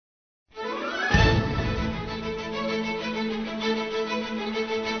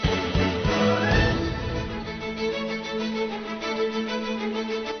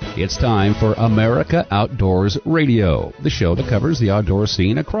It's time for America Outdoors Radio, the show that covers the outdoor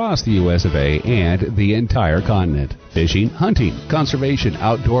scene across the U.S. of A. and the entire continent. Fishing, hunting, conservation,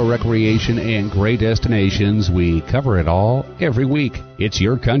 outdoor recreation, and great destinations, we cover it all every week. It's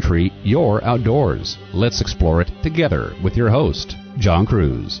your country, your outdoors. Let's explore it together with your host, John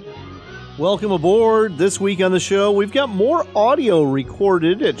Cruz. Welcome aboard. This week on the show, we've got more audio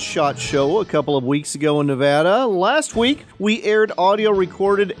recorded at SHOT Show a couple of weeks ago in Nevada. Last week, we aired audio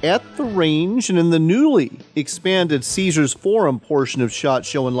recorded at the range and in the newly expanded Caesars Forum portion of SHOT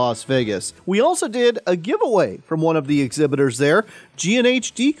Show in Las Vegas. We also did a giveaway from one of the exhibitors there,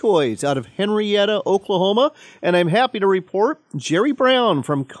 G&H Decoys out of Henrietta, Oklahoma, and I'm happy to report Jerry Brown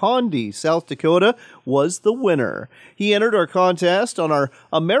from Condi, South Dakota, was the winner. He entered our contest on our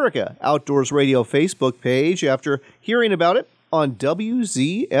America Outdoors Radio Facebook page after hearing about it on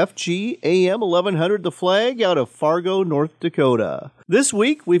WZFG AM 1100 The Flag out of Fargo, North Dakota. This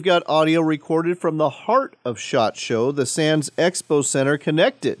week, we've got audio recorded from the heart of SHOT Show, the Sands Expo Center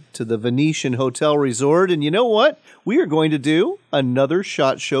connected to the Venetian Hotel Resort. And you know what? We are going to do another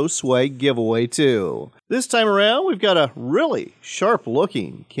SHOT Show swag giveaway, too. This time around, we've got a really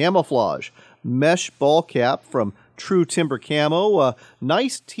sharp-looking camouflage mesh ball cap from True Timber Camo, a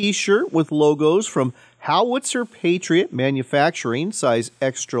nice t-shirt with logos from Howitzer Patriot Manufacturing, size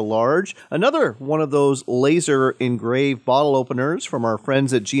extra large. Another one of those laser engraved bottle openers from our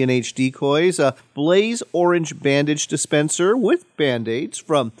friends at G&H Decoys. A Blaze Orange bandage dispenser with band-aids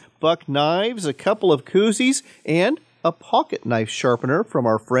from Buck Knives. A couple of koozies and a pocket knife sharpener from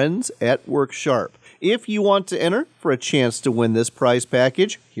our friends at Work Sharp. If you want to enter for a chance to win this prize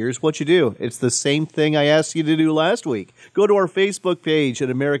package, here's what you do. It's the same thing I asked you to do last week. Go to our Facebook page at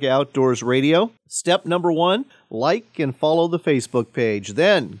America Outdoors Radio. Step number 1, like and follow the Facebook page.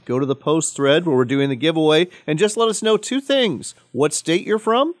 Then go to the post thread where we're doing the giveaway and just let us know 2 things. What state you're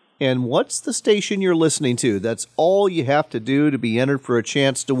from and what's the station you're listening to. That's all you have to do to be entered for a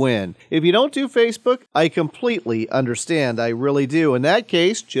chance to win. If you don't do Facebook, I completely understand. I really do. In that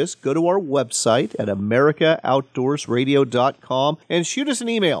case, just go to our website at AmericaOutdoorsRadio.com and shoot us an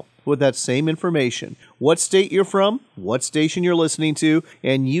email with that same information. What state you're from, what station you're listening to,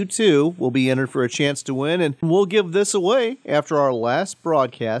 and you too will be entered for a chance to win, and we'll give this away after our last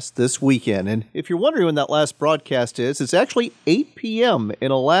broadcast this weekend. And if you're wondering when that last broadcast is, it's actually 8 p.m. in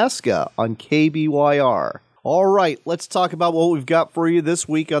Alaska on KBYR. All right, let's talk about what we've got for you this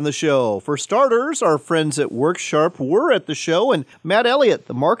week on the show. For starters, our friends at Work Sharp were at the show, and Matt Elliott,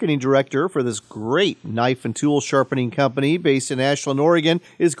 the marketing director for this great knife and tool sharpening company based in Ashland, Oregon,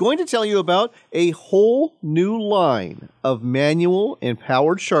 is going to tell you about a whole new line of manual and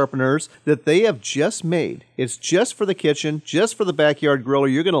powered sharpeners that they have just made. It's just for the kitchen, just for the backyard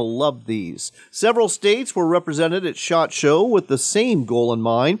griller. You're going to love these. Several states were represented at SHOT Show with the same goal in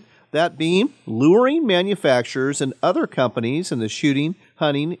mind. That being luring manufacturers and other companies in the shooting,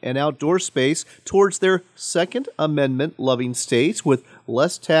 hunting, and outdoor space towards their Second Amendment-loving states with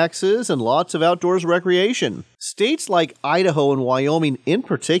less taxes and lots of outdoors recreation. States like Idaho and Wyoming in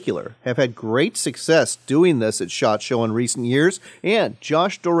particular have had great success doing this at SHOT Show in recent years, and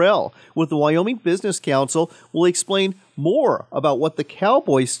Josh Dorrell with the Wyoming Business Council will explain more about what the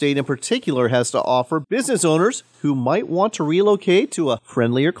Cowboy State in particular has to offer business owners who might want to relocate to a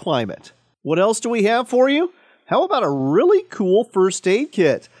friendlier climate. What else do we have for you? How about a really cool first aid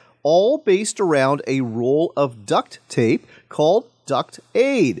kit, all based around a roll of duct tape called Duct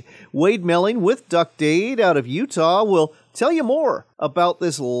Aid. Wade Melling with Duct Aid out of Utah will tell you more about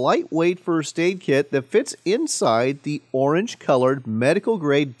this lightweight first aid kit that fits inside the orange-colored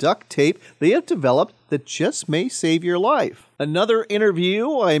medical-grade duct tape they have developed that just may save your life. Another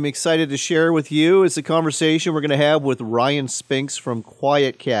interview I'm excited to share with you is a conversation we're going to have with Ryan Spinks from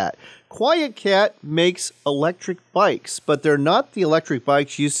QuietKat. QuietKat makes electric bikes, but they're not the electric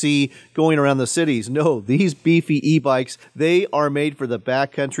bikes you see going around the cities. No, these beefy e-bikes, they are made for the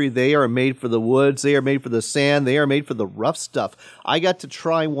backcountry. They are made for the woods. They are made for the sand. They are made for the rough stuff. I got to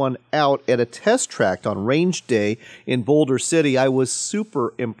try one out at a test track on Range Day in Boulder City. I was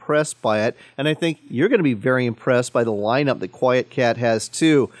super impressed by it, and I think you're going to be very impressed by the lineup that QuietKat has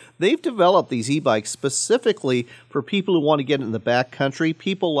too. They've developed these e-bikes specifically for people who want to get in the backcountry,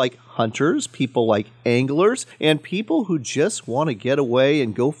 people like hunters, people like anglers, and people who just want to get away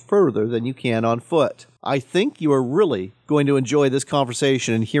and go further than you can on foot. I think you are really going to enjoy this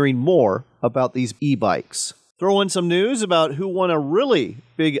conversation and hearing more about these e-bikes. Throw in some news about who won a really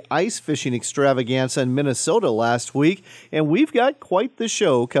big ice fishing extravaganza in Minnesota last week, and we've got quite the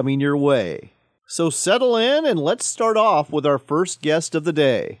show coming your way. So settle in and let's start off with our first guest of the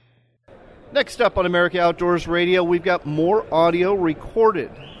day. Next up on America Outdoors Radio, we've got more audio recorded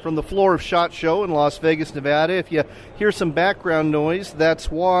from the floor of SHOT Show in Las Vegas, Nevada. If you hear some background noise,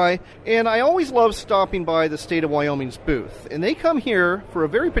 that's why. And I always love stopping by the State of Wyoming's booth. And they come here for a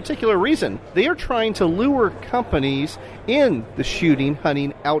very particular reason. They are trying to lure companies in the shooting,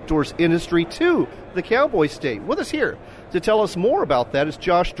 hunting, outdoors industry to the Cowboy State. With us here to tell us more about that is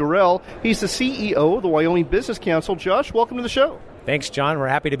Josh Durrell. He's the CEO of the Wyoming Business Council. Josh, welcome to the show. Thanks, John. We're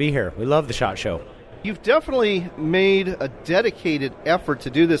happy to be here. We love the SHOT Show. You've definitely made a dedicated effort to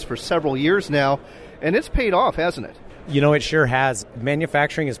do this for several years now, and it's paid off, hasn't it? You know, it sure has.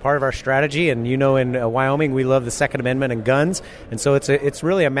 Manufacturing is part of our strategy, and you know, in Wyoming, we love the Second Amendment and guns, and so it's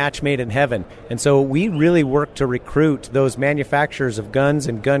really a match made in heaven. And so we really work to recruit those manufacturers of guns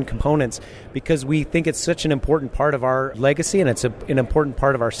and gun components because we think it's such an important part of our legacy, and it's an important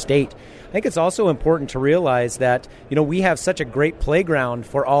part of our state. I think it's also important to realize that, you know, we have such a great playground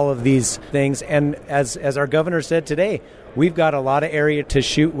for all of these things, and as our governor said today, we've got a lot of area to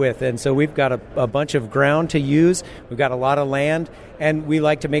shoot with, and so we've got a bunch of ground to use. We've got a lot of land, and we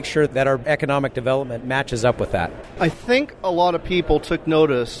like to make sure that our economic development matches up with that. I think a lot of people took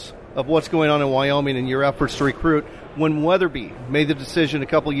notice of what's going on in Wyoming and your efforts to recruit when Weatherby made the decision a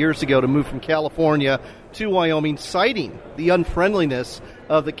couple years ago to move from California to Wyoming, citing the unfriendliness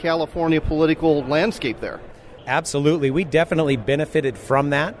of the California political landscape there. Absolutely. We definitely benefited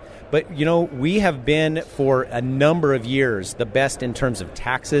from that. But, you know, we have been for a number of years the best in terms of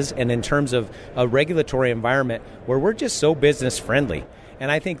taxes and in terms of a regulatory environment where we're just so business friendly. And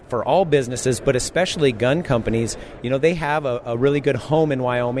I think for all businesses, but especially gun companies, you know, they have a really good home in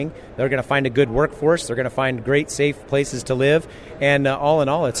Wyoming. They're going to find a good workforce. They're going to find great, safe places to live. And all in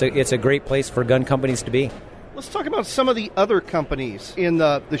all, it's a great place for gun companies to be. Let's talk about some of the other companies in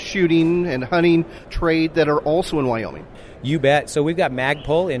the shooting and hunting trade that are also in Wyoming. You bet. So we've got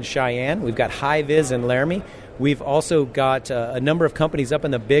Magpul in Cheyenne. We've got High-Vis in Laramie. We've also got a number of companies up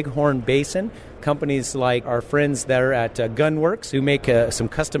in the Bighorn Basin, companies like our friends there at Gunworks who make some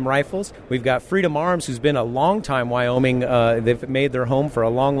custom rifles. We've got Freedom Arms, who's been a long time Wyoming. They've made their home for a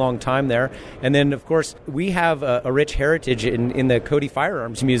long, long time there. And then, of course, we have a rich heritage in the Cody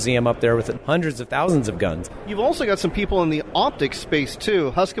Firearms Museum up there with hundreds of thousands of guns. You've also got some people in the optics space,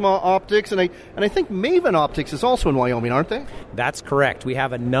 too. Huskemaw Optics, and I think Maven Optics is also in Wyoming, aren't they? That's correct. We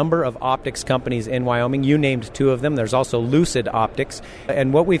have a number of optics companies in Wyoming. You named two of them. There's also Lucid Optics.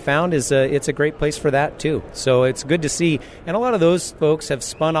 And what we found is it's a great place for that, too. So it's good to see. And a lot of those folks have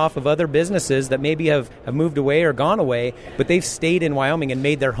spun off of other businesses that maybe have moved away or gone away, but they've stayed in Wyoming and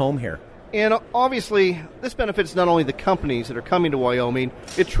made their home here. And obviously, this benefits not only the companies that are coming to Wyoming,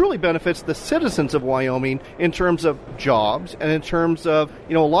 it truly benefits the citizens of Wyoming in terms of jobs and in terms of,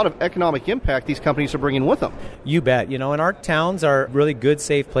 you know, a lot of economic impact these companies are bringing with them. You bet. You know, and our towns are really good,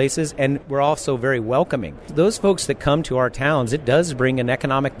 safe places, and we're also very welcoming. Those folks that come to our towns, it does bring an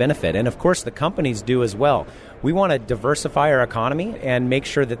economic benefit, and of course the companies do as well. We want to diversify our economy and make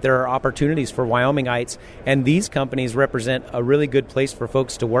sure that there are opportunities for Wyomingites, and these companies represent a really good place for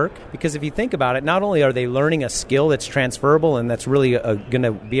folks to work, because if you think about it, not only are they learning a skill that's transferable and that's really going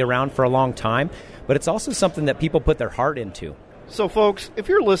to be around for a long time, but it's also something that people put their heart into. So folks, if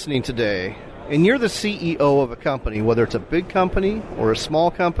you're listening today and you're the CEO of a company, whether it's a big company or a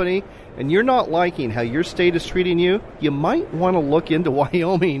small company, and you're not liking how your state is treating you, you might want to look into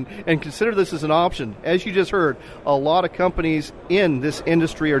Wyoming and consider this as an option. As you just heard, a lot of companies in this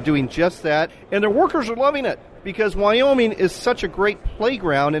industry are doing just that, and their workers are loving it because Wyoming is such a great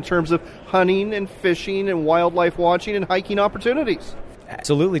playground in terms of hunting and fishing and wildlife watching and hiking opportunities.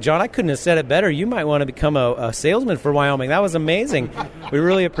 Absolutely, John. I couldn't have said it better. You might want to become a salesman for Wyoming. That was amazing. We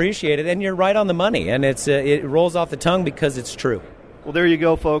really appreciate it, and you're right on the money, and it rolls off the tongue because it's true. Well, there you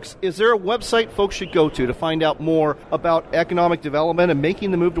go, folks. Is there a website folks should go to find out more about economic development and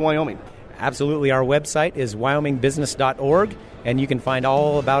making the move to Wyoming? Absolutely. Our website is wyomingbusiness.org, and you can find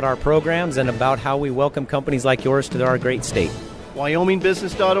all about our programs and about how we welcome companies like yours to our great state.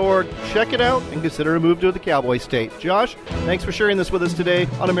 wyomingbusiness.org. Check it out and consider a move to the Cowboy State. Josh, thanks for sharing this with us today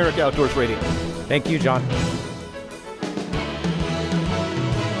on America Outdoors Radio. Thank you, John.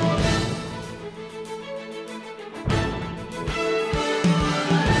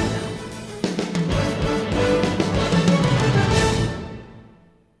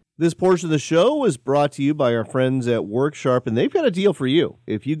 This portion of the show is brought to you by our friends at WorkSharp, and they've got a deal for you.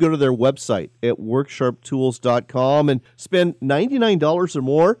 If you go to their website at worksharptools.com and spend $99 or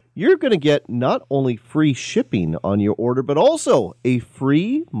more, you're going to get not only free shipping on your order, but also a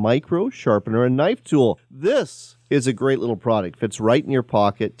free micro sharpener and knife tool. This is a great little product. Fits right in your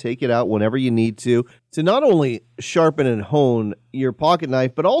pocket. Take it out whenever you need to not only sharpen and hone your pocket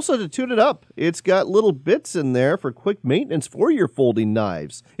knife, but also to tune it up. It's got little bits in there for quick maintenance for your folding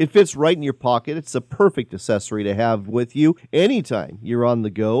knives. It fits right in your pocket. It's the perfect accessory to have with you anytime you're on the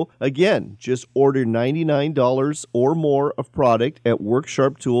go. Again, just order $99 or more of product at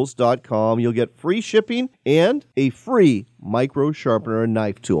WorkSharpTools.com. You'll get free shipping and a free micro sharpener and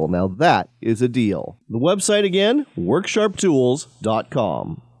knife tool. Now that is a deal. The website again,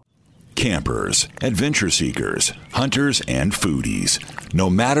 WorkSharpTools.com. Campers, adventure seekers, hunters, and foodies. No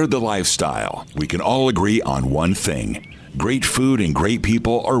matter the lifestyle, we can all agree on one thing. Great food and great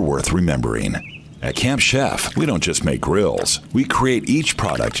people are worth remembering. At Camp Chef, we don't just make grills. We create each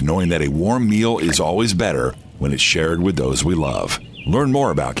product knowing that a warm meal is always better when it's shared with those we love. Learn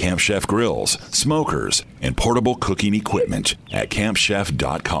more about Camp Chef grills, smokers, and portable cooking equipment at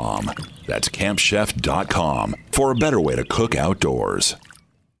campchef.com. That's campchef.com for a better way to cook outdoors.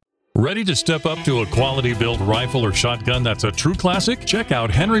 Ready to step up to a quality-built rifle or shotgun that's a true classic? Check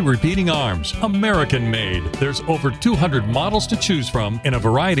out Henry Repeating Arms, American-made. There's over 200 models to choose from in a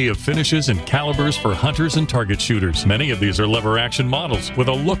variety of finishes and calibers for hunters and target shooters. Many of these are lever-action models with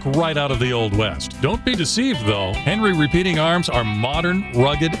a look right out of the Old West. Don't be deceived, though. Henry Repeating Arms are modern,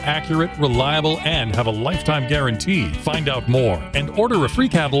 rugged, accurate, reliable, and have a lifetime guarantee. Find out more and order a free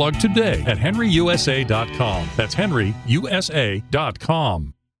catalog today at henryusa.com. That's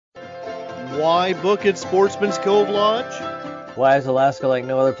henryusa.com. Why book at Sportsman's Cove Lodge? Why is Alaska like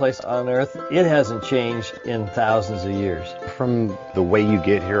no other place on Earth? It hasn't changed in thousands of years. From the way you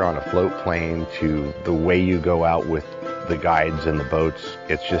get here on a float plane to the way you go out with the guides and the boats,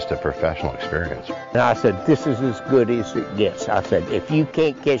 it's just a professional experience. And I said, this is as good as it gets. I said, if you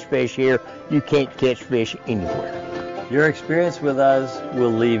can't catch fish here, you can't catch fish anywhere. Your experience with us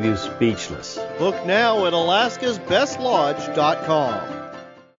will leave you speechless. Book now at alaskasbestlodge.com.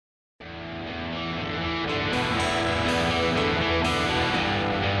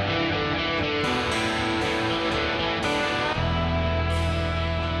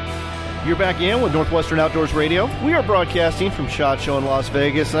 You're back in with Northwestern Outdoors Radio. We are broadcasting from SHOT Show in Las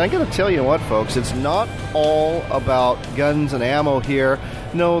Vegas, and I got to tell you what, folks, it's not all about guns and ammo here.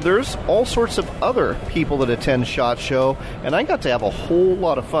 No, there's all sorts of other people that attend SHOT Show, and I got to have a whole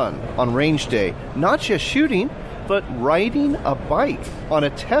lot of fun on range day. Not just shooting, but riding a bike on a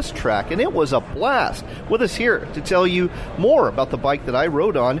test track, and it was a blast. With us here to tell you more about the bike that I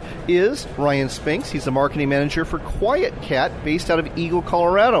rode on is Ryan Spinks. He's the marketing manager for QuietKat, based out of Eagle,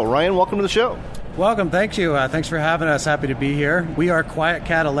 Colorado. Ryan, welcome to the show. Welcome. Thank you. Thanks for having us. Happy to be here. We are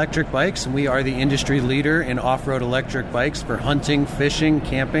QuietKat Electric Bikes, and we are the industry leader in off-road electric bikes for hunting, fishing,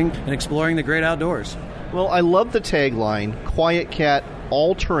 camping, and exploring the great outdoors. Well, I love the tagline, QuietKat,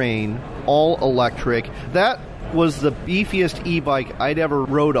 all-terrain, all-electric. That was the beefiest e-bike I'd ever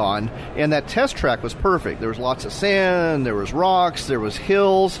rode on, and that test track was perfect. There was lots of sand, there was rocks, there was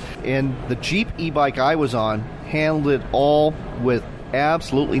hills, and the Jeep e-bike I was on handled it all with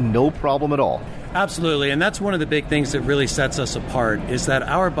absolutely no problem at all. Absolutely, and that's one of the big things that really sets us apart is that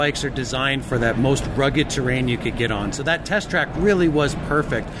our bikes are designed for that most rugged terrain you could get on. So that test track really was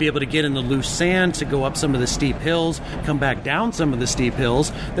perfect. Be able to get in the loose sand, to go up some of the steep hills, come back down some of the steep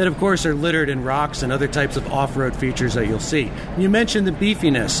hills that of course are littered in rocks and other types of off-road features that you'll see. You mentioned the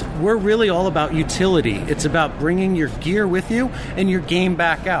beefiness. We're really all about utility. It's about bringing your gear with you and your game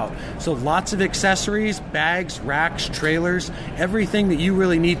back out. So lots of accessories, bags, racks, trailers, everything that you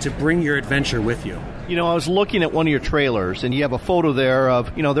really need to bring your adventure with you. You know, I was looking at one of your trailers, and you have a photo there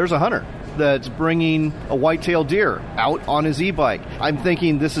of, there's a hunter that's bringing a white-tailed deer out on his e-bike. I'm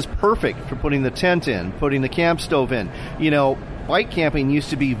thinking this is perfect for putting the tent in, putting the camp stove in. Bike camping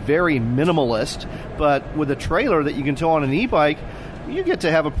used to be very minimalist, but with a trailer that you can tow on an e-bike, you get to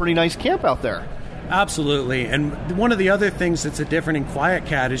have a pretty nice camp out there. Absolutely. And one of the other things that's different in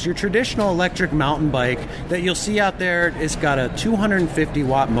QuietKat is your traditional electric mountain bike that you'll see out there is got a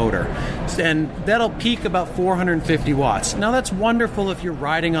 250-watt motor. And that'll peak about 450 watts. Now, that's wonderful if you're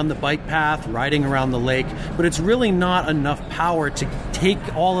riding on the bike path, riding around the lake, but it's really not enough power to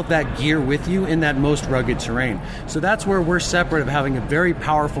take all of that gear with you in that most rugged terrain. So that's where we're separate of having a very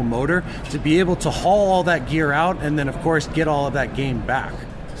powerful motor to be able to haul all that gear out and then, of course, get all of that game back.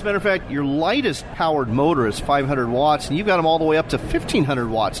 As a matter of fact, your lightest powered motor is 500 watts, and you've got them all the way up to 1,500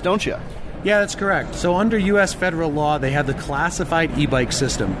 watts, don't you? Yeah, that's correct. So under U.S. federal law, they have the classified e-bike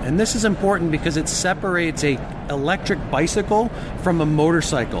system. And this is important because it separates a electric bicycle from a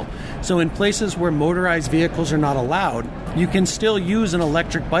motorcycle. So in places where motorized vehicles are not allowed, you can still use an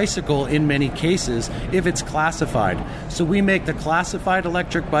electric bicycle in many cases if it's classified. So we make the classified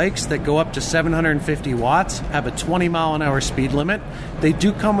electric bikes that go up to 750 watts, have a 20 mile an hour speed limit. They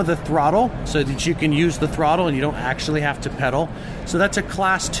do come with a throttle so that you can use the throttle and you don't actually have to pedal. So that's a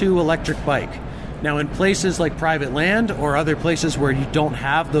class 2 electric bike. Now, in places like private land or other places where you don't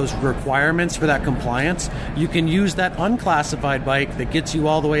have those requirements for that compliance, you can use that unclassified bike that gets you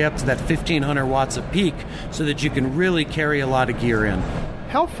all the way up to that 1,500 watts of peak so that you can really carry a lot of gear in.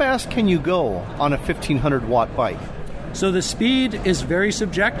 How fast can you go on a 1,500 watt bike? So the speed is very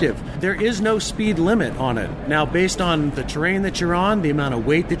subjective. There is no speed limit on it. Now, based on the terrain that you're on, the amount of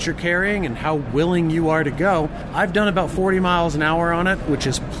weight that you're carrying, and how willing you are to go, I've done about 40 miles an hour on it, which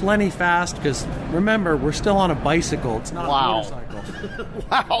is plenty fast because, remember, we're still on a bicycle. It's not a motorcycle.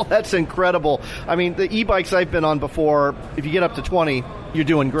 Wow, that's incredible. I mean, the e-bikes I've been on before, if you get up to 20, you're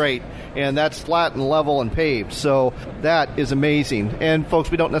doing great. And that's flat and level and paved. So that is amazing. And folks,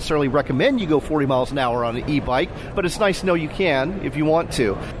 we don't necessarily recommend you go 40 miles an hour on an e-bike, but it's nice to know you can if you want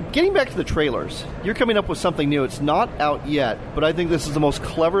to. Getting back to the trailers, you're coming up with something new. It's not out yet, but I think this is the most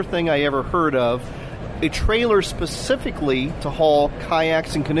clever thing I ever heard of. A trailer specifically to haul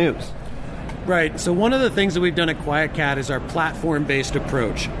kayaks and canoes. Right. So one of the things that we've done at QuietKat is our platform-based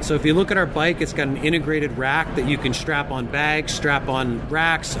approach. So if you look at our bike, it's got an integrated rack that you can strap on bags, strap on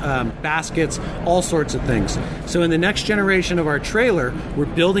racks, baskets, all sorts of things. So in the next generation of our trailer, we're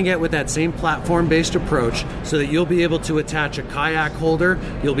building it with that same platform-based approach so that you'll be able to attach a kayak holder,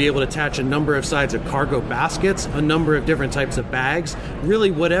 you'll be able to attach a number of sides of cargo baskets, a number of different types of bags, really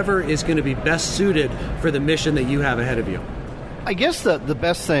whatever is going to be best suited for the mission that you have ahead of you. I guess the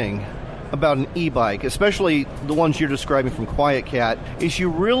best thing about an e-bike, especially the ones you're describing from QuietKat, is you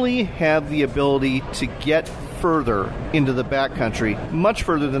really have the ability to get further into the backcountry, much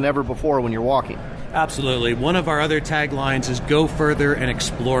further than ever before when you're walking. Absolutely. One of our other taglines is go further and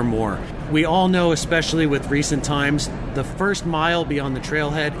explore more. We all know, especially with recent times, the first mile beyond the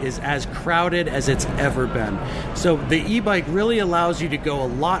trailhead is as crowded as it's ever been. So the e-bike really allows you to go a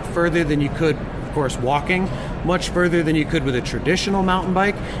lot further than you could, of course, walking, much further than you could with a traditional mountain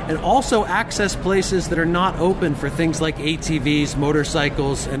bike, and also access places that are not open for things like ATVs,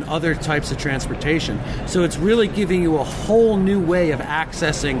 motorcycles, and other types of transportation. So it's really giving you a whole new way of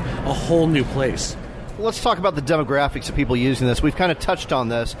accessing a whole new place. Let's talk about the demographics of people using this. We've kind of touched on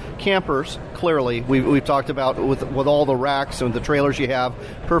this. Campers, clearly, we've talked about with all the racks and the trailers you have,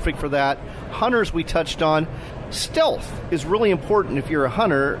 perfect for that. Hunters, we touched on. Stealth is really important if you're a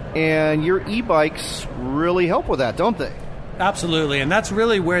hunter, and your e-bikes really help with that, don't they? Absolutely, and that's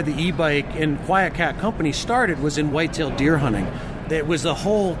really where the e-bike and QuietKat Company started, was in whitetail deer hunting. It was the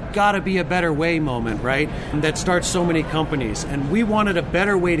whole gotta be a better way moment, right? That starts so many companies. And we wanted a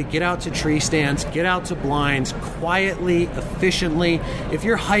better way to get out to tree stands, get out to blinds quietly, efficiently. If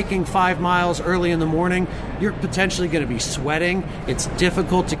you're hiking 5 miles early in the morning, you're potentially going to be sweating. It's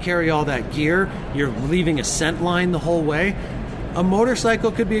difficult to carry all that gear. You're leaving a scent line the whole way. A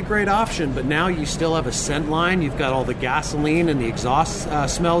motorcycle could be a great option, but now you still have a scent line. You've got all the gasoline and the exhaust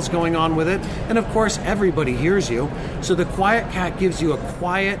smells going on with it. And of course, everybody hears you. So the QuietKat gives you a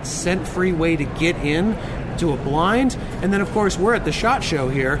quiet, scent-free way to get in to a blind. And then, of course, we're at the SHOT Show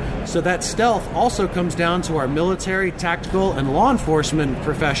here. So that stealth also comes down to our military, tactical, and law enforcement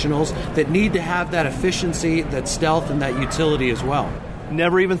professionals that need to have that efficiency, that stealth, and that utility as well.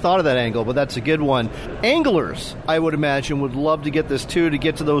 Never even thought of that angle, but that's a good one. Anglers, I would imagine, would love to get this too, to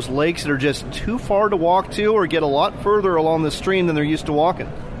get to those lakes that are just too far to walk to, or get a lot further along the stream than they're used to walking.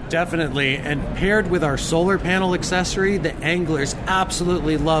 Definitely, and paired with our solar panel accessory, the anglers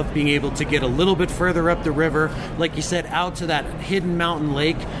absolutely love being able to get a little bit further up the river, like you said, out to that hidden mountain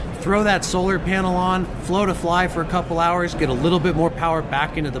lake, throw that solar panel on, float a fly for a couple hours, get a little bit more power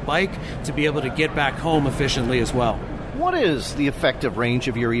back into the bike to be able to get back home efficiently as well. What is the effective range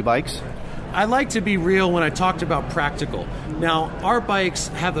of your e-bikes? I like to be real when I talked about practical. Now, our bikes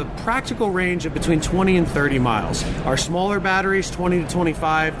have a practical range of between 20 and 30 miles. Our smaller batteries, 20 to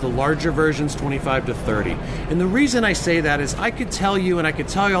 25, the larger versions, 25 to 30. And the reason I say that is I could tell you, and I could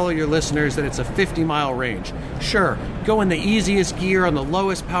tell all your listeners, that it's a 50-mile range. Sure, go in the easiest gear on the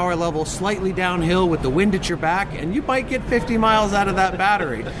lowest power level, slightly downhill with the wind at your back, and you might get 50 miles out of that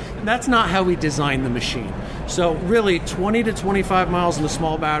battery. That's not how we designed the machine. So really 20 to 25 miles on the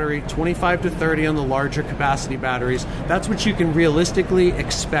small battery, 25 to 30 on the larger capacity batteries. That's what you can realistically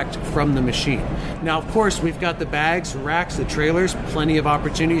expect from the machine. Now, of course, we've got the bags, racks, the trailers, plenty of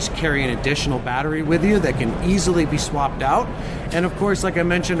opportunities to carry an additional battery with you that can easily be swapped out. And of course, like I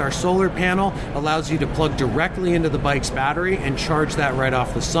mentioned, our solar panel allows you to plug directly into the bike's battery and charge that right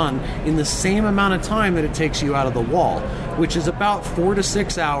off the sun in the same amount of time that it takes you out of the wall, which is about 4 to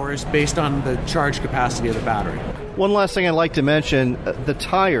 6 hours based on the charge capacity of the battery. One last thing I'd like to mention, the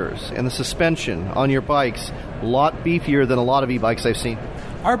tires and the suspension on your bikes, a lot beefier than a lot of e-bikes I've seen.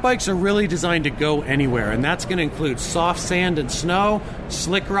 Our bikes are really designed to go anywhere, and that's going to include soft sand and snow,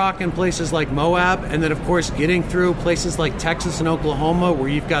 slick rock in places like Moab, and then, of course, getting through places like Texas and Oklahoma where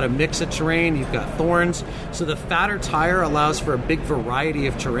you've got a mix of terrain, you've got thorns. So the fatter tire allows for a big variety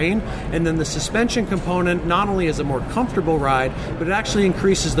of terrain, and then the suspension component not only is a more comfortable ride, but it actually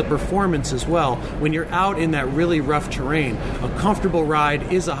increases the performance as well. When you're out in that really rough terrain, a comfortable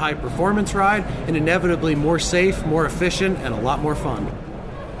ride is a high-performance ride, and inevitably more safe, more efficient, and a lot more fun.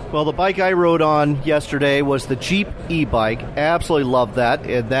 Well, the bike I rode on yesterday was the Jeep e-bike. Absolutely love that.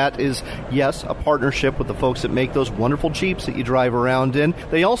 And that is, yes, a partnership with the folks that make those wonderful Jeeps that you drive around in.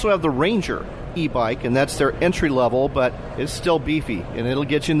 They also have the Ranger e-bike, and that's their entry level, but it's still beefy, and it'll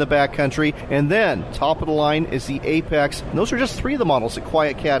get you in the backcountry. And then, top of the line is the Apex. And those are just 3 of the models that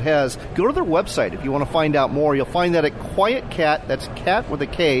QuietKat has. Go to their website if you want to find out more. You'll find that at QuietKat, that's cat with a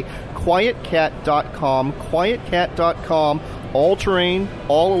K, QuietKat.com, QuietKat.com. All-terrain,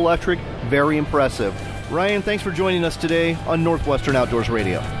 all-electric, very impressive. Ryan, thanks for joining us today on Northwestern Outdoors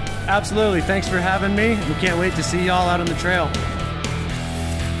Radio. Absolutely. Thanks for having me. We can't wait to see y'all out on the trail.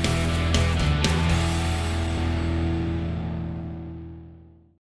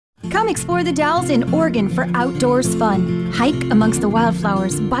 Come explore the Dalles in Oregon for outdoors fun. Hike amongst the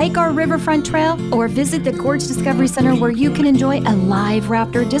wildflowers, bike our riverfront trail, or visit the Gorge Discovery Center where you can enjoy a live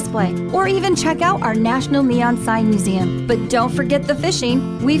raptor display, or even check out our National Neon Sign Museum. But don't forget the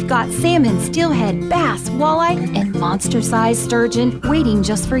fishing. We've got salmon, steelhead, bass, walleye, and monster-sized sturgeon waiting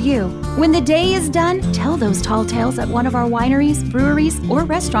just for you. When the day is done, tell those tall tales at one of our wineries, breweries, or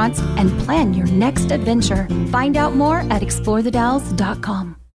restaurants and plan your next adventure. Find out more at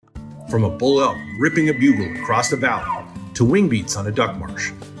explorethedalles.com. From a bull elk ripping a bugle across the valley to wing beats on a duck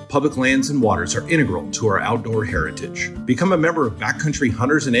marsh, public lands and waters are integral to our outdoor heritage. Become a member of Backcountry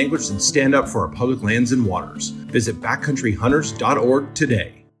Hunters and Anglers and stand up for our public lands and waters. Visit backcountryhunters.org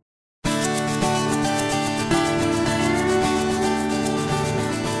today.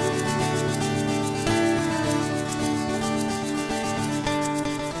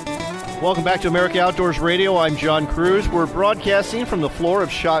 Welcome back to America Outdoors Radio. I'm John Cruz. We're broadcasting from the floor of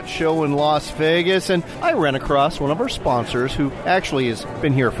SHOT Show in Las Vegas, and I ran across one of our sponsors who actually has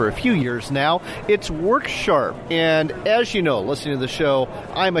been here for a few years now. It's WorkSharp, and as you know, listening to the show,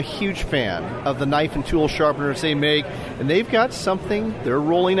 I'm a huge fan of the knife and tool sharpeners they make, and they've got something they're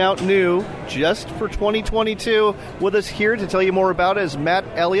rolling out new just for 2022. With us here to tell you more about it is Matt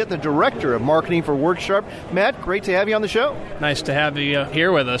Elliott, the Director of Marketing for WorkSharp. Matt, great to have you on the show. Nice to have you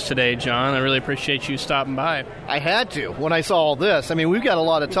here with us today, John. I really appreciate you stopping by. I had to when I saw all this. I mean, we've got a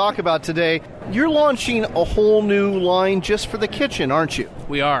lot to talk about today. You're launching a whole new line just for the kitchen, aren't you?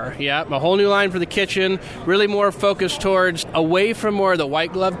 We are, yeah. A whole new line for the kitchen, really more focused towards away from more of the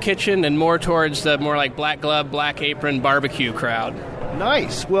white glove kitchen and more towards the more like black glove, black apron barbecue crowd.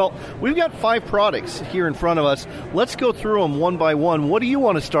 Nice. Well, we've got 5 products here in front of us. Let's go through them one by one. What do you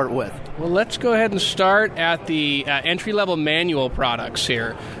want to start with? Well, let's go ahead and start at the entry-level manual products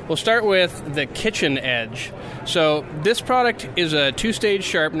here. We'll start with the Kitchen Edge. So this product is a 2-stage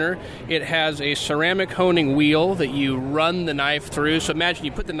sharpener. It has a ceramic honing wheel that you run the knife through. So imagine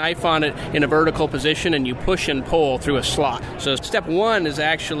you put the knife on it in a vertical position and you push and pull through a slot. So step 1 is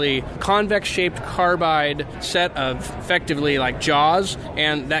actually convex-shaped carbide set of effectively like jaws,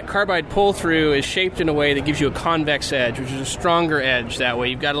 and that carbide pull-through is shaped in a way that gives you a convex edge, which is a stronger edge that way.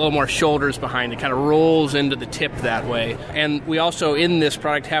 You've got a little more shoulders behind it. Kind of rolls into the tip that way. And we also, in this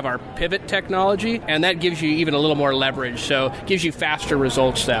product, have our pivot technology, and that gives you even a little more leverage, so it gives you faster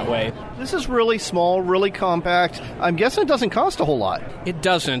results that way. This is really small, really compact. I'm guessing it doesn't cost a whole lot. It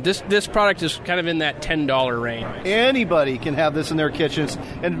doesn't. This product is kind of in that $10 range. Anybody can have this in their kitchens.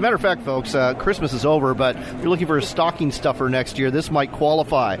 And matter of fact, folks, Christmas is over, but if you're looking for a stocking stuffer next year, this might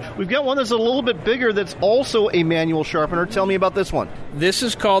qualify. We've got one that's a little bit bigger that's also a manual sharpener. Tell me about this one. This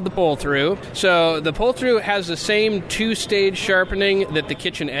is called the pull-through. So the pull-through has the same two-stage sharpening that the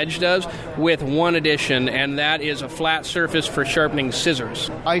Kitchen Edge does, with one addition, and that is a flat surface for sharpening scissors.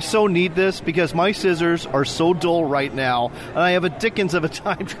 I so need this because my scissors are so dull right now, and I have a dickens of a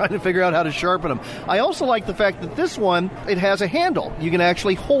time trying to figure out how to sharpen them. I also like the fact that this one, it has a handle. You can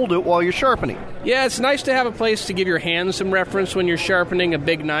actually hold it while you're sharpening. Yeah, it's nice to have a place to give your hands some reference when you're sharpening a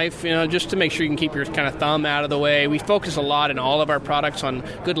big knife, just to make sure you can keep your kind of thumb out of the way. We focus a lot in all of our products on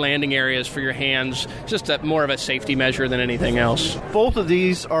good landing areas for your hands, just more of a safety measure than anything else. Both of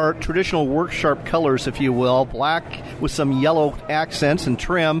these are traditional work sharp colors, if you will, black with some yellow accents and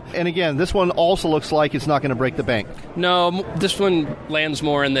trim. And again, this one also looks like it's not going to break the bank. No, this one lands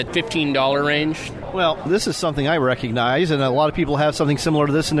more in the $15 range. Well, this is something I recognize, and a lot of people have something similar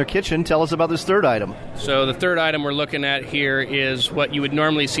to this in their kitchen. Tell us about this third item. So the third item we're looking at here is what you would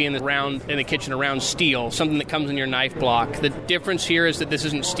normally see in the kitchen, around steel, something that comes in your knife block. The difference here is that this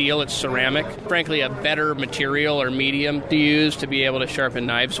isn't steel, it's ceramic. Frankly, a better material or medium to use to be able to sharpen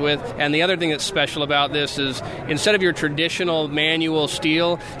knives with. And the other thing that's special about this is instead of your traditional manual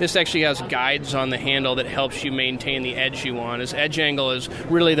steel, this actually has guides on the handle that helps you maintain the edge you want, as edge angle is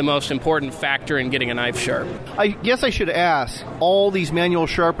really the most important factor in getting a knife sharp. I guess I should ask, all these manual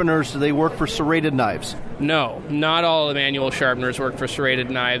sharpeners, do they work for serrated knives? No, not all the manual sharpeners work for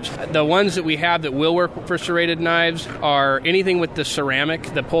serrated knives. The ones that we have that will work for serrated knives are anything with the ceramic,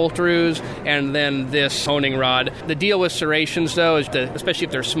 the pull-throughs, and then this honing rod. The deal with serrations, though, is especially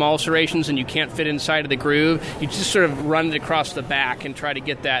if they're small serrations and you can't fit inside of the groove, you just sort of run it across the back and try to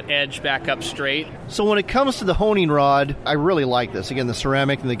get that edge back up straight. So when it comes to the honing rod, I really like this. Again, the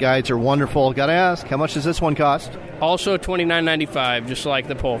ceramic and the guides are wonderful. Got to ask, how much does this one cost? Also $29.95, just like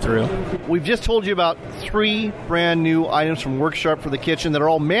the pull-through. We've just told you about 3 brand new items from Worksharp for the kitchen that are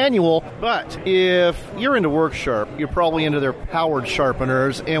all manual, but if you're into Worksharp, you're probably into their powered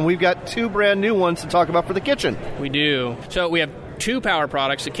sharpeners, and we've got 2 brand new ones to talk about for the kitchen. We do. So we have 2 power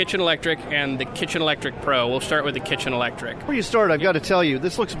products, the Kitchen Electric and the Kitchen Electric Pro. We'll start with the Kitchen Electric. Before you start, I've got to tell you,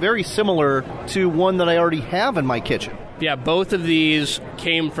 this looks very similar to one that I already have in my kitchen. Yeah, both of these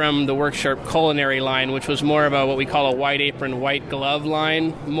came from the Worksharp culinary line, which was more of what we call a white apron, white glove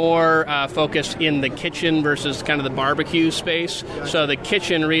line, more focused in the kitchen versus kind of the barbecue space. So the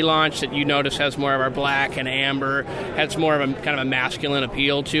kitchen relaunch that you notice has more of our black and amber, has more of a kind of a masculine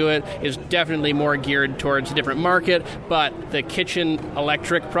appeal to it, is definitely more geared towards a different market, but the Kitchen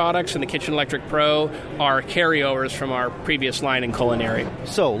Electric products and the Kitchen Electric Pro are carryovers from our previous line in culinary.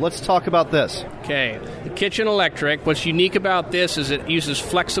 So let's talk about this. Okay, the Kitchen Electric, what's unique about this is it uses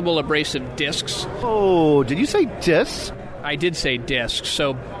flexible abrasive discs. Oh, did you say discs? I did say discs.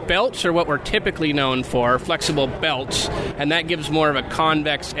 So belts are what we're typically known for, flexible belts, and that gives more of a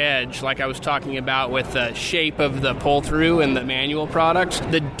convex edge, like I was talking about with the shape of the pull-through and the manual products.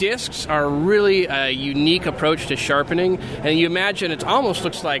 The discs are really a unique approach to sharpening, and you imagine it almost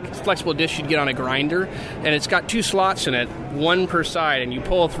looks like flexible discs you'd get on a grinder, and it's got 2 slots in it, 1 per side, and you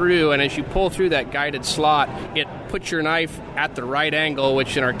pull through, and as you pull through that guided slot, it puts your knife at the right angle,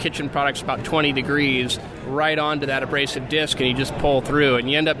 which in our kitchen products is about 20 degrees, right onto that abrasive disc, and you just pull through, and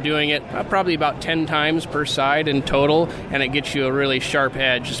you end up doing it probably about 10 times per side in total, and it gets you a really sharp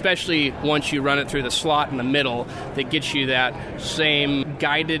edge, especially once you run it through the slot in the middle that gets you that same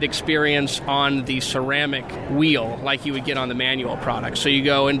guided experience on the ceramic wheel like you would get on the manual product. So you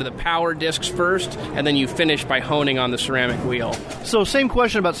go into the power discs first, and then you finish by honing on the ceramic wheel. So same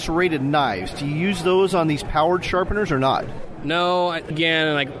question about serrated knives. Do you use those on these powered sharpeners or not? No,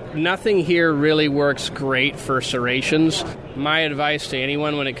 again, nothing here really works great for serrations. My advice to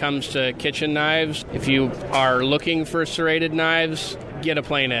anyone when it comes to kitchen knives, if you are looking for serrated knives, get a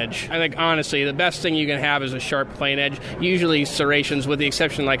plain edge. I think, honestly, the best thing you can have is a sharp plain edge. Usually serrations, with the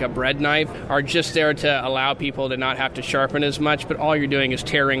exception like a bread knife, are just there to allow people to not have to sharpen as much, but all you're doing is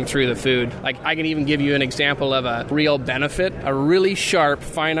tearing through the food. I can even give you an example of a real benefit. A really sharp,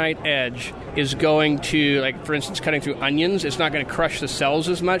 finite edge is going to, for instance, cutting through onions. It's not going to crush the cells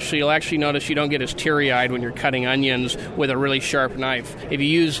as much, so you'll actually notice you don't get as teary-eyed when you're cutting onions with a really sharp knife. If you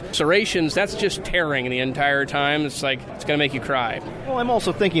use serrations, that's just tearing the entire time. It's going to make you cry. Well, I'm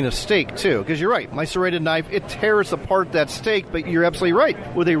also thinking of steak, too, because you're right. My serrated knife, it tears apart that steak, but you're absolutely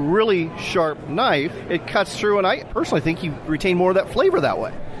right. With a really sharp knife, it cuts through, and I personally think you retain more of that flavor that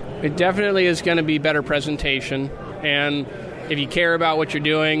way. It definitely is going to be better presentation, and if you care about what you're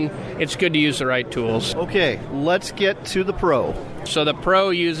doing, it's good to use the right tools. Okay, let's get to the Pro. So the Pro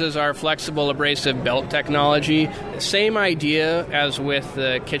uses our flexible abrasive belt technology. Same idea as with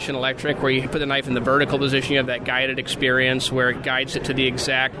the Kitchen Electric, where you put the knife in the vertical position. You have that guided experience where it guides it to the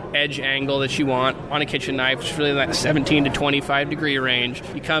exact edge angle that you want on a kitchen knife, which is really like 17 to 25 degree range.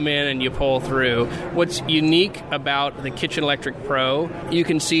 You come in and you pull through. What's unique about the Kitchen Electric Pro, you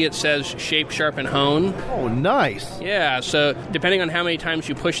can see it says shape, sharpen, hone. Oh, nice. Yeah, so depending on how many times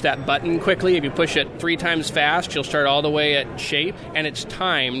you push that button quickly, if you push it 3 times fast, you'll start all the way at shape, and it's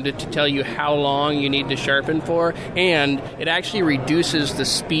timed to tell you how long you need to sharpen for, and it actually reduces the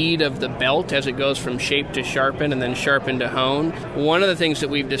speed of the belt as it goes from shape to sharpen and then sharpen to hone. One of the things that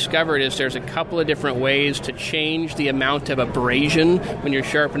we've discovered is there's a couple of different ways to change the amount of abrasion when you're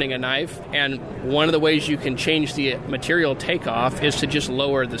sharpening a knife, and one of the ways you can change the material takeoff is to just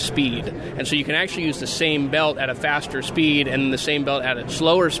lower the speed. And so you can actually use the same belt at a faster speed and the same belt at a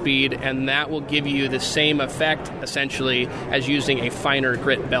slower speed, and that will give you the same effect, essentially, as using a finer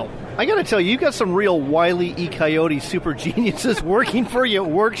grit belt. I got to tell you got some real Wile E. Coyote super geniuses working for you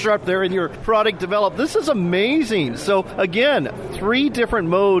at Workshop there in your product development. This is amazing. So, again, 3 different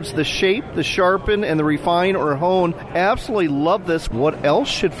modes, the shape, the sharpen, and the refine or hone. Absolutely love this. What else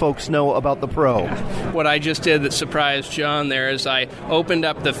should folks know about the Pro? What I just did that surprised John there is I opened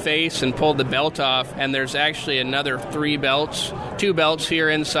up the face and pulled the belt off, and there's actually another 3 belts, 2 belts here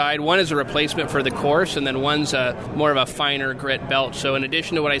inside. One is a replacement for the coarse, and then one's more of a finer grit belt. So in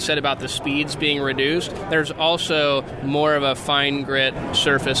addition to what I said about the speeds being reduced, there's also more of a fine grit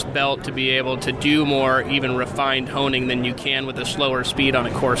surface belt to be able to do more even refined honing than you can with a slower speed on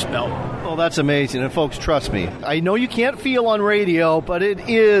a coarse belt. Oh, that's amazing. And folks, trust me, I know you can't feel on radio, but it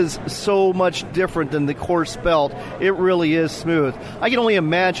is so much different than the coarse belt. It really is smooth. I can only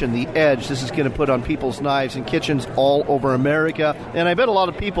imagine the edge this is going to put on people's knives in kitchens all over America. And I bet a lot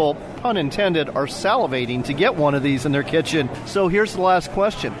of people, pun intended, are salivating to get one of these in their kitchen. So here's the last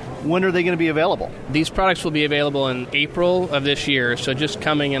question. When are they going to be available? These products will be available in April of this year, so just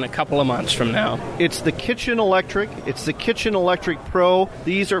coming in a couple of months from now. It's the Kitchen Electric. It's the Kitchen Electric Pro.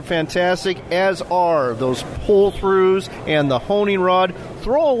 These are fantastic, as are those pull-throughs and the honing rod.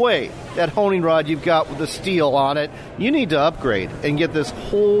 Throw away that honing rod you've got with the steel on it. You need to upgrade and get this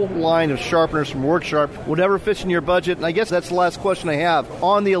whole line of sharpeners from Worksharp, whatever fits in your budget. And I guess that's the last question I have.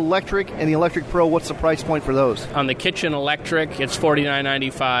 On the Electric and the Electric Pro, what's the price point for those? On the Kitchen Electric, it's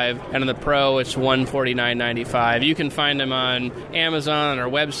 $49.95, and on the Pro, it's $149.95. You can find them on Amazon, on our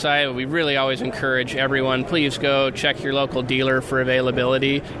website. We really always encourage everyone, please go check your local dealer for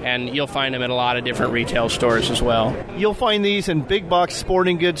availability, and you'll find them at a lot of different retail stores as well. You'll find these in big box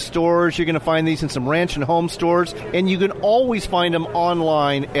sporting goods stores. You're going to find these in some ranch and home stores, and you can always find them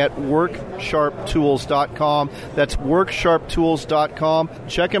online at WorkSharpTools.com. That's WorkSharpTools.com.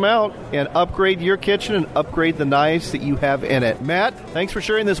 Check them out and upgrade your kitchen and upgrade the knives that you have in it. Matt, thanks for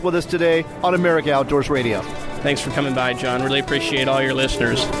sharing this with us today on America Outdoors Radio. Thanks for coming by, John. Really appreciate all your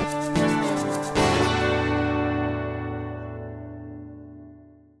listeners.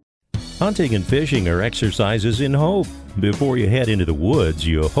 Hunting and fishing are exercises in hope. Before you head into the woods,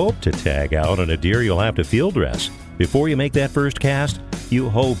 you hope to tag out on a deer you'll have to field dress. Before you make that first cast, you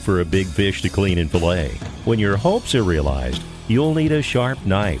hope for a big fish to clean and fillet. When your hopes are realized, you'll need a sharp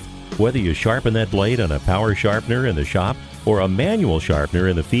knife. Whether you sharpen that blade on a power sharpener in the shop or a manual sharpener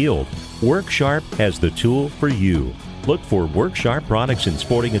in the field, Worksharp has the tool for you. Look for Worksharp products in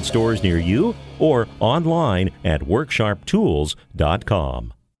sporting goods stores near you or online at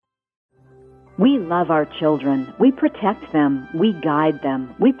WorksharpTools.com. We love our children. We protect them. We guide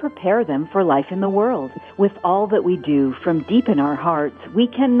them. We prepare them for life in the world. With all that we do from deep in our hearts, we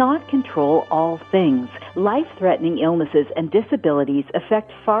cannot control all things. Life-threatening illnesses and disabilities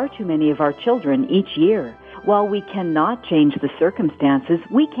affect far too many of our children each year. While we cannot change the circumstances,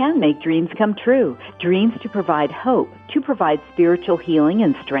 we can make dreams come true. Dreams to provide hope, to provide spiritual healing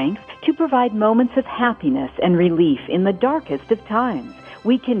and strength, to provide moments of happiness and relief in the darkest of times.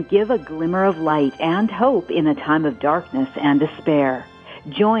 We can give a glimmer of light and hope in a time of darkness and despair.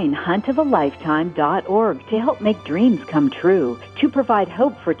 Join huntofalifetime.org to help make dreams come true, to provide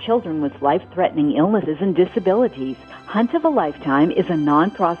hope for children with life-threatening illnesses and disabilities. Hunt of a Lifetime is a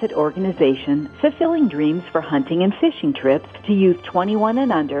non-profit organization fulfilling dreams for hunting and fishing trips to youth 21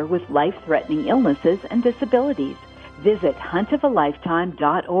 and under with life-threatening illnesses and disabilities. Visit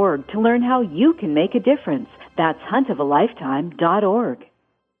huntofalifetime.org to learn how you can make a difference. That's huntofalifetime.org.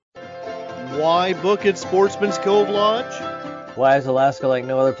 Why book at Sportsman's Cove Lodge? Why is Alaska like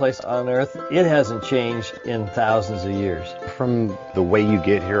no other place on Earth? It hasn't changed in thousands of years. From the way you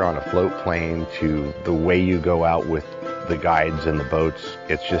get here on a float plane to the way you go out with the guides and the boats,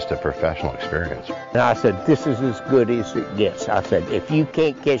 it's just a professional experience. And I said, this is as good as it gets. I said, if you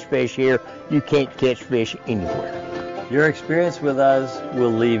can't catch fish here, you can't catch fish anywhere. Your experience with us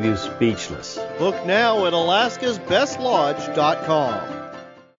will leave you speechless. Book now at alaskasbestlodge.com.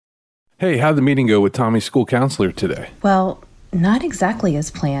 Hey, how'd the meeting go with Tommy's school counselor today? Well, not exactly as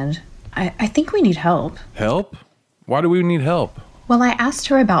planned. I think we need help. Help? Why do we need help? Well, I asked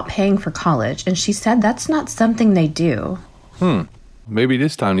her about paying for college, and she said that's not something they do. Maybe it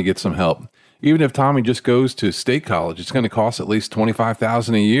is time to get some help. Even if Tommy just goes to state college, it's going to cost at least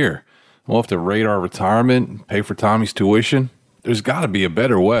 $25,000 a year. We'll have to rate our retirement, pay for Tommy's tuition. There's got to be a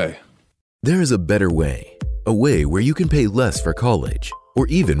better way. There is a better way. A way where you can pay less for college, or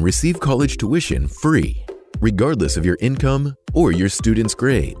even receive college tuition free, regardless of your income or your student's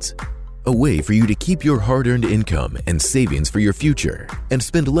grades. A way for you to keep your hard-earned income and savings for your future and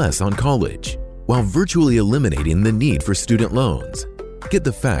spend less on college, while virtually eliminating the need for student loans. Get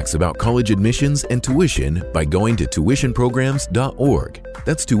the facts about college admissions and tuition by going to tuitionprograms.org.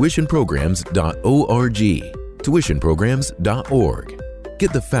 That's tuitionprograms.org. Tuitionprograms.org.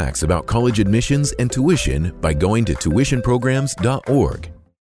 Get the facts about college admissions and tuition by going to tuitionprograms.org.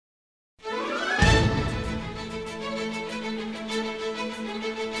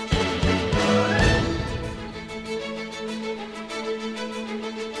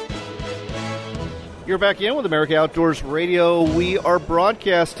 You're back in with America Outdoors Radio. We are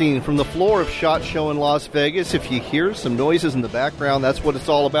broadcasting from the floor of SHOT Show in Las Vegas. If you hear some noises in the background, that's what it's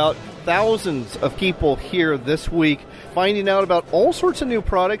all about. Thousands of people here this week finding out about all sorts of new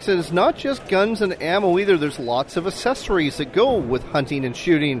products. And it's not just guns and ammo either. There's lots of accessories that go with hunting and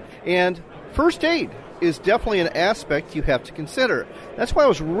shooting. And first aid is definitely an aspect you have to consider. That's why I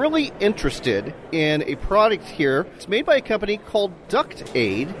was really interested in a product here. It's made by a company called Duct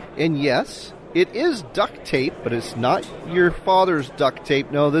Aid. And yes, it is duct tape, but it's not your father's duct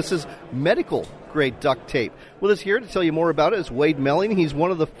tape. No, this is medical-grade duct tape. With us here to tell you more about it is Wade Melling. He's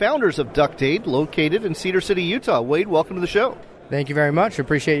one of the founders of Duct Aid, located in Cedar City, Utah. Wade, welcome to the show. Thank you very much.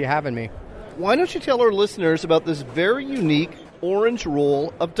 Appreciate you having me. Why don't you tell our listeners about this very unique orange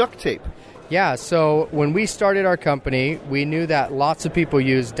roll of duct tape? Yeah, so when we started our company, we knew that lots of people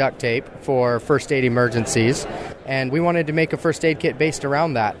use duct tape for first aid emergencies, and we wanted to make a first aid kit based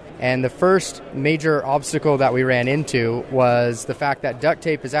around that. And the first major obstacle that we ran into was the fact that duct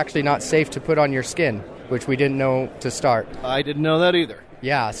tape is actually not safe to put on your skin, which we didn't know to start. I didn't know that either.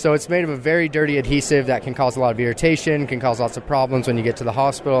 Yeah, so it's made of a very dirty adhesive that can cause a lot of irritation, can cause lots of problems when you get to the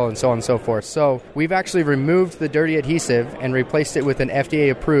hospital, and so on and so forth. So we've actually removed the dirty adhesive and replaced it with an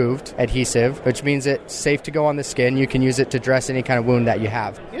FDA-approved adhesive, which means it's safe to go on the skin. You can use it to dress any kind of wound that you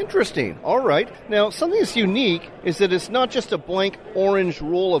have. Interesting. All right. Now, something that's unique is that it's not just a blank orange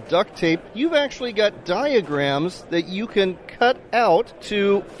roll of duct tape. You've actually got diagrams that you can cut out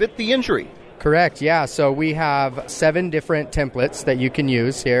to fit the injury. Correct, yeah. So we have 7 different templates that you can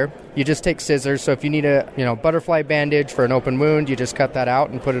use here. You just take scissors. So if you need a butterfly bandage for an open wound, you just cut that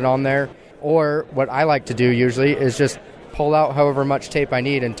out and put it on there. Or what I like to do usually is just pull out however much tape I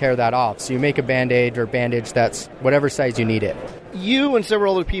need and tear that off. So you make a Band-Aid or bandage that's whatever size you need it. You and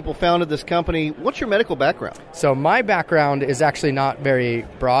several other people founded this company. What's your medical background? So my background is actually not very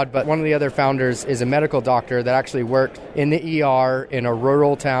broad, but one of the other founders is a medical doctor that actually worked in the ER in a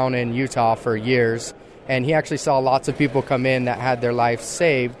rural town in Utah for years. And he actually saw lots of people come in that had their life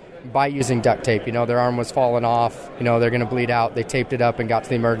saved by using duct tape. Their arm was falling off, they're going to bleed out. They taped it up and got to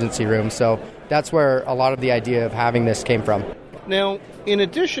the emergency room. So that's where a lot of the idea of having this came from. Now, in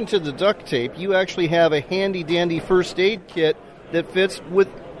addition to the duct tape, you actually have a handy-dandy first aid kit that fits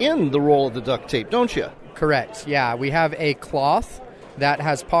within the roll of the duct tape, don't you? Correct, yeah. We have a cloth that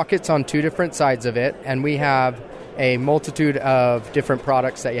has pockets on 2 different sides of it, and we have a multitude of different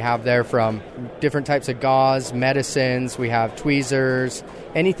products that you have there, from different types of gauze, medicines, we have tweezers,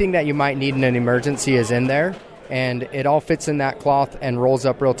 anything that you might need in an emergency is in there, and it all fits in that cloth and rolls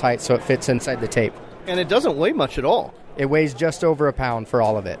up real tight so it fits inside the tape. And it doesn't weigh much at all. It weighs just over a pound for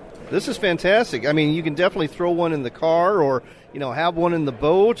all of it. This is fantastic. I mean, you can definitely throw one in the car or, have one in the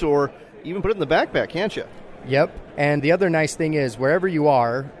boat or even put it in the backpack, can't you? Yep. And the other nice thing is wherever you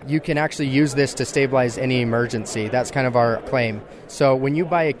are, you can actually use this to stabilize any emergency. That's kind of our claim. So when you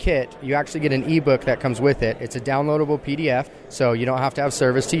buy a kit, you actually get an ebook that comes with it. It's a downloadable PDF, so you don't have to have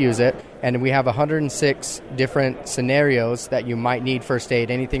service to use it. And we have 106 different scenarios that you might need first aid,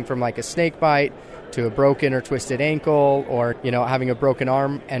 anything from like a snake bite to a broken or twisted ankle or, having a broken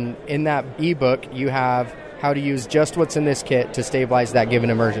arm. And in that ebook, you have how to use just what's in this kit to stabilize that given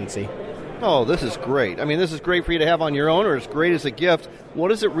emergency. Oh, this is great. I mean, this is great for you to have on your own, or it's great as a gift. What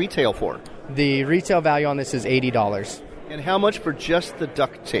does it retail for? The retail value on this is $80. And how much for just the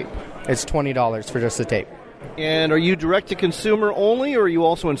duct tape? It's $20 for just the tape. And are you direct-to-consumer only, or are you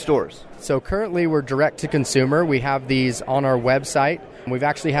also in stores? So currently we're direct-to-consumer. We have these on our website. We've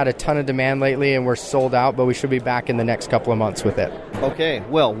actually had a ton of demand lately, and we're sold out, but we should be back in the next couple of months with it. Okay,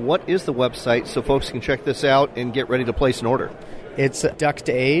 well, what is the website so folks can check this out and get ready to place an order? It's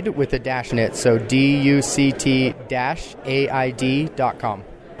DuctAid with a dash in it, so DUCT-AID.com.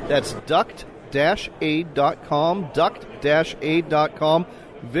 That's duct-aid.com, duct-aid.com.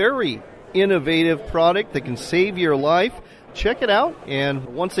 Very innovative product that can save your life. Check it out, and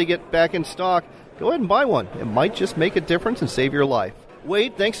once they get back in stock, go ahead and buy one. It might just make a difference and save your life.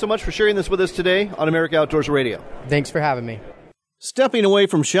 Wade, thanks so much for sharing this with us today on America Outdoors Radio. Thanks for having me. Stepping away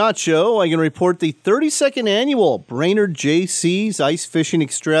from SHOT Show, I can report the 32nd annual Brainerd JC's Ice Fishing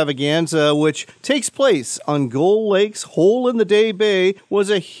Extravaganza, which takes place on Gull Lake's Hole in the Day Bay,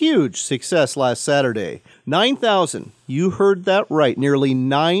 was a huge success last Saturday. 9,000, you heard that right, nearly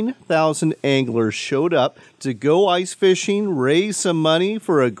 9,000 anglers showed up to go ice fishing, raise some money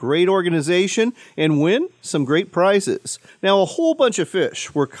for a great organization, and win some great prizes. Now, a whole bunch of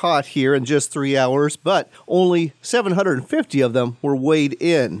fish were caught here in just 3 hours, but only 750 of them were weighed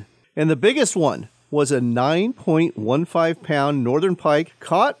in. And the biggest one was a 9.15-pound northern pike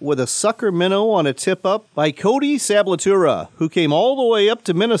caught with a sucker minnow on a tip-up by Cody Sablatura, who came all the way up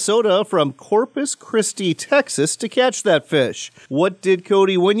to Minnesota from Corpus Christi, Texas, to catch that fish. What did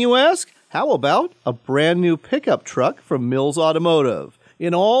Cody win, you ask? How about a brand new pickup truck from Mills Automotive?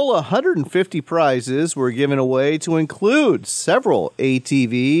 In all, 150 prizes were given away to include several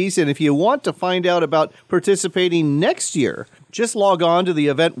ATVs, and if you want to find out about participating next year, just log on to the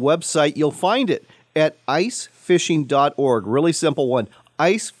event website. You'll find it at icefishing.org. Really simple one.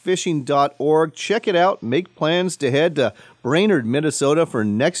 icefishing.org. Check it out. Make plans to head to Brainerd, Minnesota for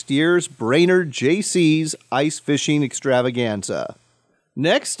next year's Brainerd JC's Ice Fishing Extravaganza.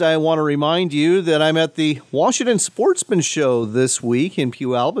 Next, I want to remind you that I'm at the Washington Sportsman Show this week in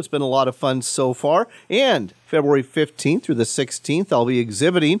Puyallup. It's been a lot of fun so far. And February 15th through the 16th, I'll be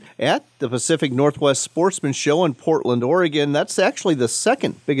exhibiting at the Pacific Northwest Sportsman Show in Portland, Oregon. That's actually the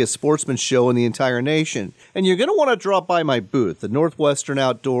second biggest sportsman show in the entire nation. And you're going to want to drop by my booth, the Northwestern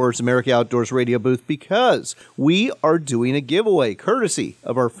Outdoors, America Outdoors Radio booth, because we are doing a giveaway courtesy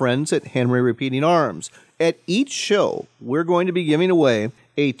of our friends at Henry Repeating Arms. At each show, we're going to be giving away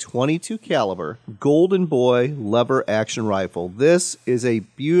a .22 caliber Golden Boy lever action rifle. This is a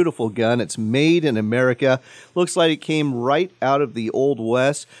beautiful gun. It's made in America. Looks like it came right out of the Old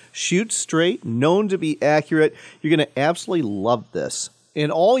West. Shoots straight, known to be accurate. You're going to absolutely love this. And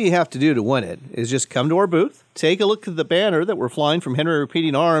all you have to do to win it is just come to our booth, take a look at the banner that we're flying from Henry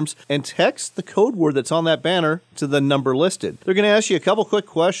Repeating Arms, and text the code word that's on that banner to the number listed. They're going to ask you a couple quick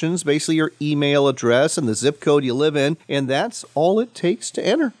questions, basically your email address and the zip code you live in, and that's all it takes to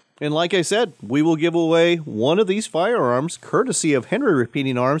enter. And like I said, we will give away one of these firearms, courtesy of Henry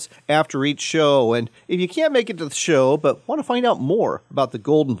Repeating Arms, after each show. And if you can't make it to the show, but want to find out more about the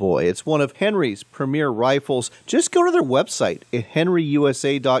Golden Boy, it's one of Henry's premier rifles, just go to their website at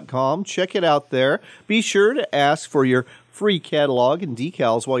henryusa.com. Check it out there. Be sure to ask for your free catalog and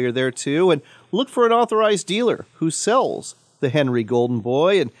decals while you're there, too. And look for an authorized dealer who sells the Henry Golden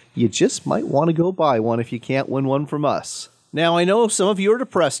Boy. And you just might want to go buy one if you can't win one from us. Now, I know some of you are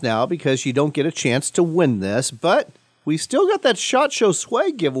depressed now because you don't get a chance to win this, but we still got that SHOT Show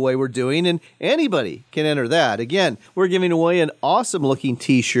swag giveaway we're doing, and anybody can enter that. Again, we're giving away an awesome-looking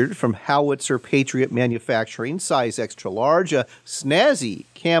T-shirt from Howitzer Patriot Manufacturing, size extra large, a snazzy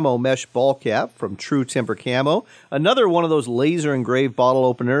camo mesh ball cap from True Timber Camo, another one of those laser-engraved bottle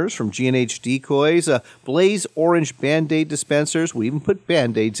openers from G&H Decoys, a Blaze Orange Band-Aid dispensers, we even put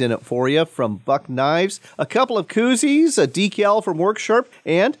Band-Aids in it for you, from Buck Knives, a couple of koozies, a decal from Worksharp,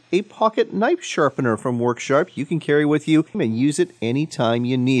 and a pocket knife sharpener from Worksharp you can carry with you and use it anytime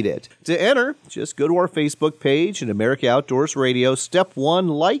you need it. To enter, just go to our Facebook page at America Outdoors Radio. Step 1,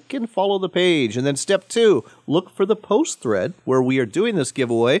 like and follow the page. And then step 2, look for the post thread where we are doing this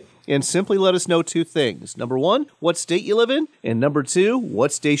giveaway and simply let us know 2 things. Number 1, what state you live in, and number 2,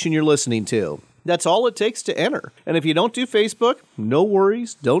 what station you're listening to. That's all it takes to enter. And if you don't do Facebook, no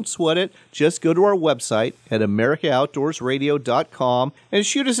worries, don't sweat it. Just go to our website at AmericaOutdoorsRadio.com and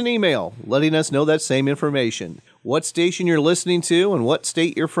shoot us an email letting us know that same information. What station you're listening to and what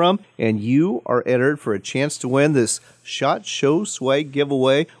state you're from, and you are entered for a chance to win this SHOT Show swag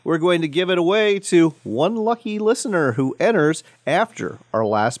giveaway. We're going to give it away to one lucky listener who enters after our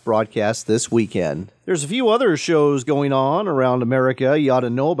last broadcast this weekend. There's a few other shows going on around America you ought to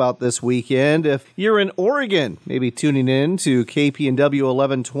know about this weekend. If you're in Oregon, maybe tuning in to KPNW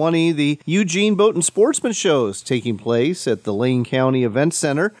 1120, the Eugene Boat and Sportsman shows taking place at the Lane County Event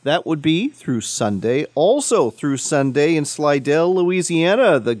Center. That would be through Sunday. Also through Sunday in Slidell,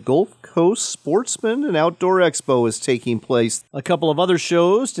 Louisiana, the Gulf Coast Sportsman and Outdoor Expo is taking place. A couple of other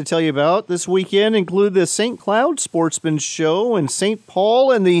shows to tell you about this weekend include the St. Cloud Sportsman Show in St.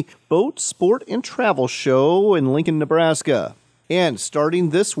 Paul and the Boat, Sport, and Travel Show in Lincoln, Nebraska. And starting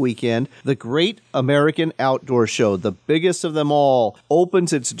this weekend, the Great American Outdoor Show, the biggest of them all,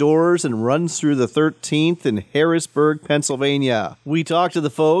 opens its doors and runs through the 13th in Harrisburg, Pennsylvania. We talked to the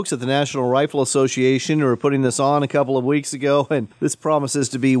folks at the National Rifle Association who were putting this on a couple of weeks ago, and this promises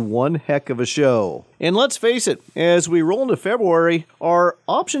to be one heck of a show. And let's face it, as we roll into February, our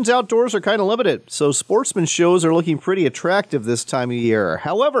options outdoors are kind of limited, so sportsman shows are looking pretty attractive this time of year.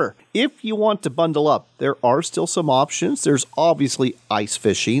 However, if you want to bundle up, there are still some options. There's obviously ice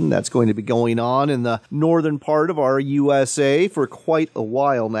fishing that's going to be going on in the northern part of our USA for quite a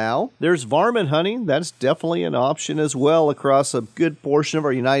while now. There's varmint hunting. That's definitely an option as well across a good portion of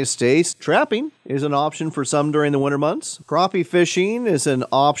our United States. Trapping is an option for some during the winter months. Crappie fishing is an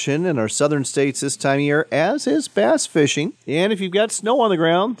option in our southern states this time of year, as is bass fishing. And if you've got snow on the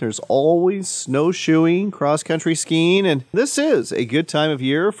ground, there's always snowshoeing, cross-country skiing, and this is a good time of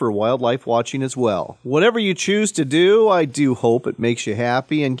year for wildlife watching as well. Whatever you choose to do, I do hope it makes you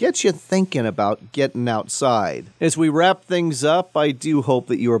happy and gets you thinking about getting outside. As we wrap things up, I do hope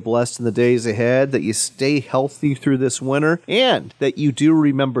that you are blessed in the days ahead, that you stay healthy through this winter, and that you do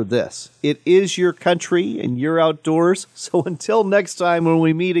remember this. It is your country and your outdoors, so until next time when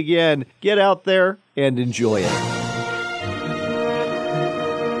we meet again, get out there and enjoy it.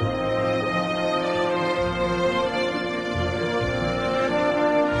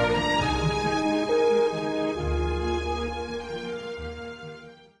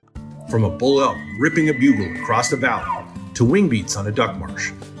 From a bull elk ripping a bugle across a valley to wing beats on a duck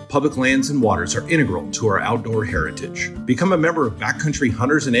marsh, public lands and waters are integral to our outdoor heritage. Become a member of Backcountry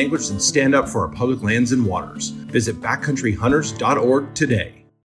Hunters and Anglers and stand up for our public lands and waters. Visit backcountryhunters.org today.